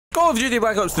Call of Duty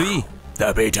Black Ops 3,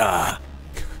 the beta.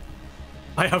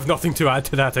 I have nothing to add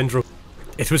to that intro.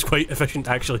 It was quite efficient,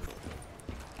 actually.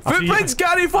 Footprints,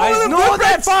 Gary, follow the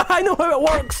footprints! I know how it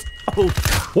works! Oh,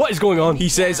 what is going on? He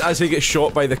says as he gets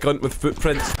shot by the cunt with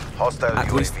footprints. Hostile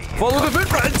At least UAV. follow the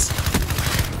footprints!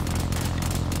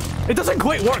 It doesn't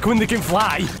quite work when they can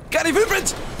fly. Gary,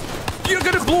 footprints! You're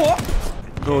gonna blow up!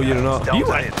 No, you're not. You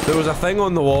went. There was a thing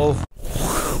on the wall.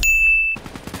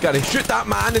 Gary, shoot that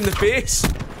man in the face!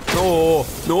 No,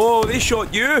 no, they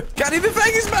shot you! Gary, the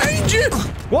thing is behind you!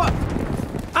 What?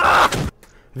 Ah!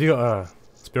 Have you got a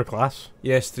spare class?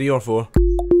 Yes, 3 or 4.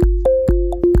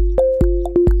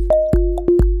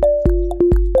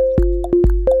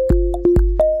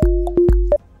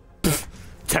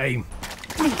 Time.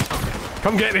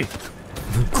 Come get me.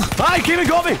 Ah, he came and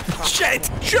got me! Shit!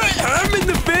 Shoot him in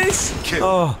the face!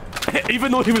 Oh.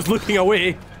 Even though he was looking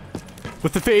away,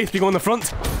 with the face being on the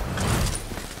front.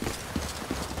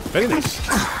 Very nice.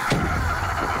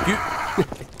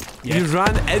 You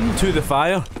ran into the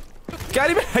fire.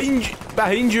 Gary,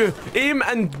 behind you. Aim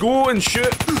and go and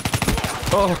shoot.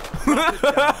 Oh.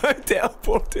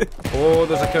 Teleported. Oh,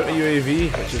 there's a counter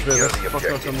UAV, which is where this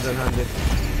fucker comes in handy.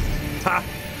 Ha!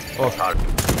 Oh.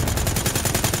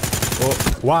 Oh.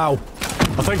 Wow.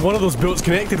 I think one of those bullets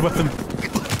connected with them.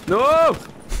 No!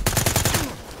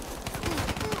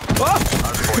 Oh!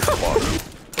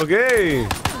 Okay.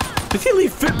 Did he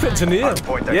leave footprints in the air?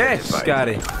 Yes,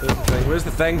 Gary. Where's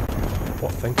the thing?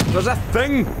 What thing? There's a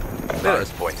thing! There it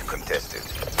is. Point contested.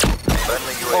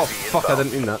 Friendly UAV Oh, fuck, I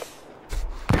didn't mean that.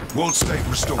 World state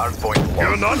restored. Hardpoint lost.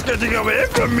 You're not getting away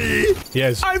from me!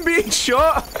 Yes. I'm being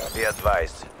shot! Be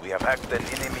advised, we have hacked an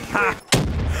enemy UAV.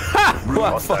 Ha!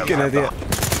 What a fucking idiot.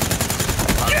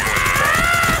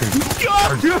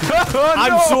 Oh,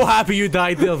 I'm so happy you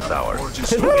died there. Tower.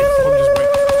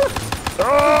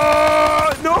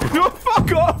 Oh, no, no,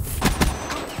 fuck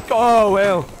off! Oh,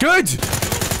 well. Good!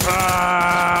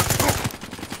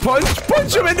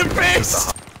 Punch him in the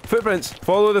face! Footprints,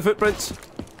 follow the footprints.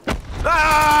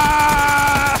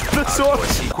 Ah! The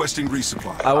source! Requesting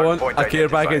resupply. I want a care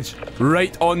package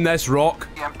right on this rock.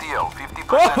 MTL 50%.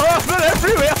 Oh, they're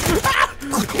everywhere! Ah!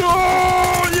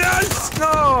 No! Yes!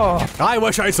 No! I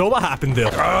wish I saw what happened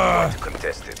there.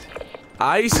 Contested.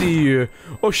 I see you.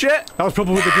 Oh shit! That was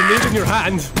probably the grenade in your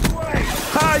hand.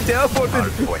 Hi,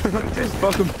 teleported! Hardpoint contested.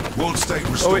 Fuck him. World state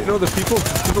restored. Oh wait, no, there's people.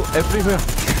 People everywhere.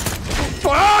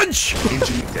 Punch!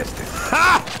 Contested.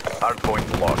 Ha!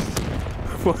 Hardpoint lost.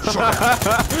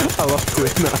 I love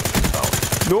doing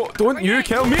that. No, don't you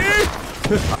kill me!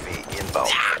 Coffee inbound.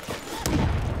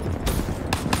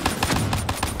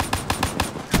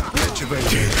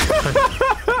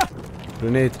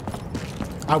 Grenade.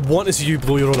 I want to see you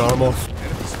blow your own arm off.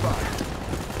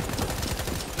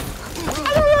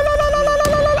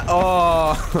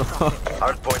 Oh!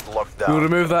 Hardpoint locked We'll down.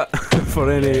 remove that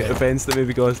for any offence that may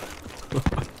be caused.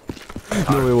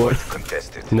 No, we won't.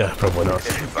 Contested. No, probably not.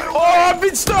 Oh, I've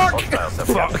been stuck! Hostiles have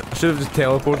Fuck. I should have just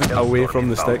teleported away from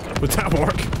the stick. Would that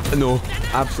work? No,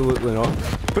 absolutely not.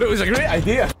 But it was a great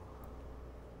idea.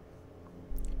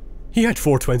 He had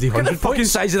 420 Look at the fucking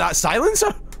size of that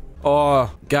silencer!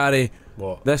 Oh, Gary.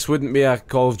 What? This wouldn't be a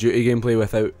Call of Duty gameplay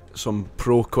without some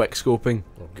pro quick scoping.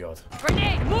 Oh god.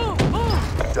 Grenade, move,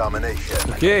 move!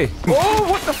 Domination. Okay. Oh,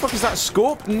 what the fuck is that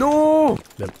scope? No!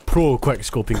 The pro quick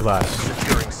scoping glass.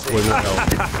 Securing safe. Was it hell?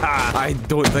 I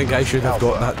don't think I should have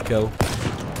got that kill.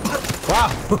 Wow!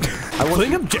 I'm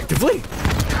playing objectively.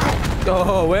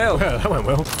 Oh, well. Yeah, that went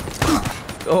well.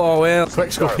 Oh, well. Quick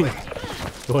scoping.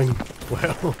 Going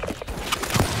well.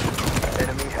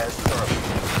 Enemy has thermal.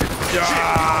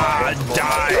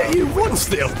 Die! You once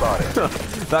there!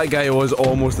 That guy was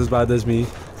almost as bad as me.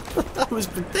 That was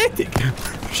pathetic.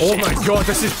 Oh my god,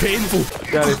 this is painful.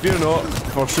 Gary, fear not,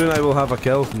 for soon I will have a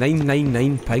kill.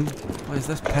 999 ping. What is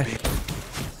this pish?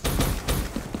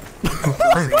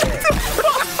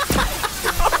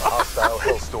 Hostile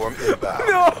Hellstorm inbound.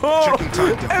 No!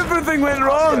 Everything went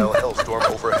wrong! Hostile Hellstorm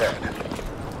overhead.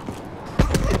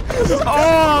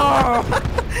 Oh!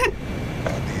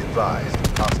 Be advised.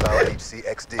 Hostile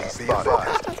HCXD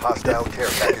spotted. Hostile care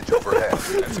package overhead.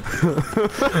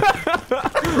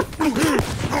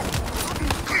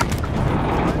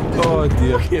 Oh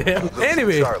dear.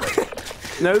 Anyway, Charlie.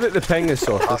 now that the ping is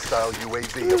sorted. Hostile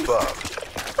UAV above.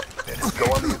 Let's go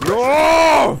on the aggression.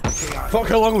 Oh! Fuck,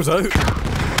 how long was out?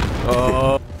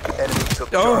 Enemy took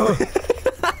Oh! Charlie.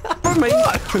 Never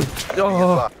mind.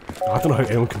 Oh! I don't know how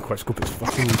anyone can quick scope its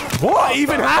fucking. What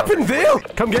even happened there?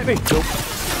 Come get me. Nope.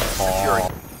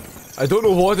 Securing. I don't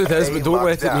know what it is, but don't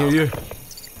let it near you.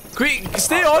 Queek,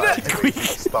 stay on it! Queek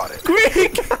spotted.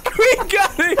 Queek! Queek,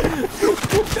 Gary!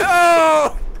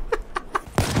 Oh!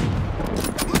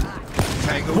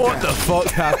 What the fuck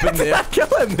happened there? Kill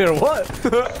him there, what?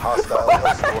 Hostile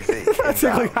Hellstorm B. That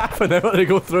took like half an hour to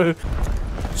go through.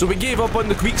 So we gave up on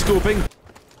the quick scoping.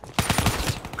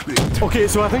 Okay,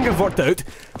 so I think I've worked out.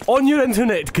 On your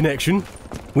internet connection,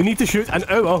 we need to shoot an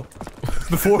hour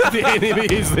before the enemy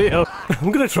is there.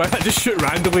 I'm gonna try that, just shoot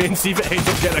randomly and see if it ends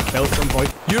up getting a kill at some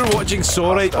point. You're watching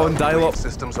Sawrite on dial-up.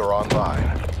 Systems are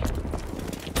online.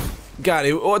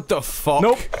 Gary, what the fuck?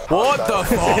 Nope. What the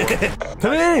fuck?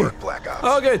 Hooray! Black Ops.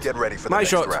 Oh, good. Get ready for the My next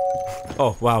shot. round.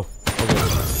 Oh, wow.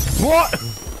 Okay. What?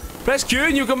 Press Q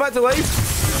and you come back to life.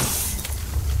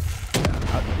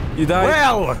 You died.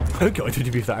 Well! How good would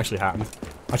you be if that actually happened?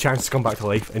 A chance to come back to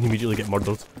life and immediately get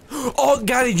murdered. Oh,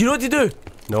 Gary, do you know what to do?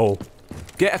 No.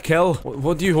 Get a kill.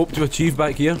 What do you hope to achieve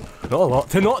back here? Not a lot.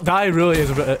 To not die really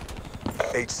is about it.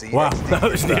 HC Wow, that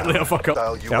was nearly a fuck up.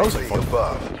 Style Yeah, that was like UAV fun.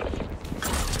 above.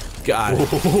 Gary.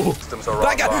 Systems are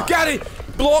That guy, online. Gary,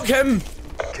 block him.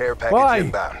 Care package Why?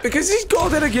 inbound. Because he's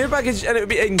called in a gear package and it would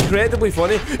be incredibly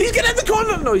funny. He's getting in the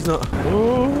corner! No, he's not.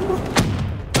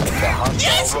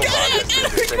 Yes, get it!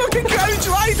 Fucking crouch,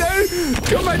 lie down!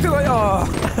 Come back to like, oh.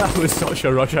 That was such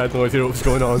a rush, I had no idea what was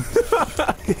going on.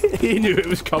 He knew it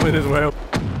was coming as well.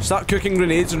 Start cooking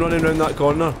grenades and running around that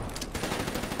corner.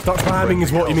 Start spamming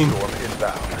is what you mean. Hellstorm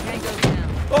inbound. Tango's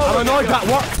down. Oh, I'm annoyed that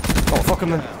worked! Oh, fuck him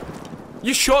then.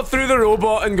 you shot through the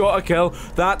robot and got a kill.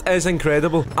 That is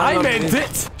incredible. I meant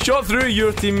it! Shot through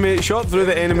your teammate, shot through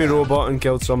the enemy robot and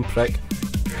killed some prick.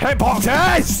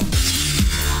 Hitboxes!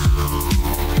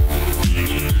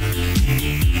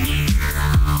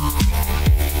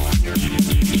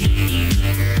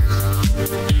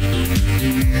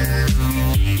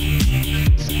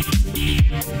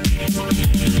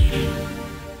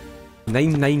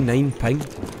 £999 ping.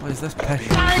 What is this pish?